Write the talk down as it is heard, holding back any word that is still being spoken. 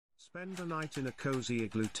Spend the night in a cozy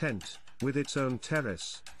igloo tent, with its own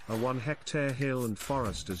terrace, a 1-hectare hill and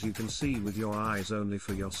forest as you can see with your eyes only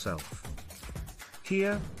for yourself.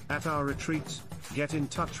 Here, at our retreat, get in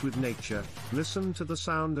touch with nature, listen to the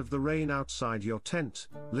sound of the rain outside your tent,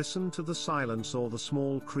 listen to the silence or the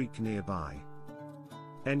small creek nearby.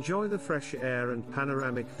 Enjoy the fresh air and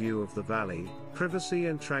panoramic view of the valley, privacy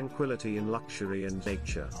and tranquility in luxury and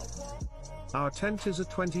nature. Our tent is a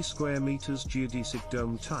 20 square meters geodesic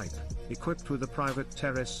dome type, equipped with a private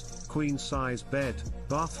terrace, queen-size bed,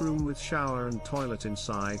 bathroom with shower and toilet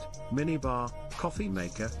inside, minibar, coffee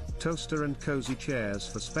maker, toaster and cozy chairs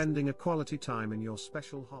for spending a quality time in your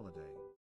special holiday.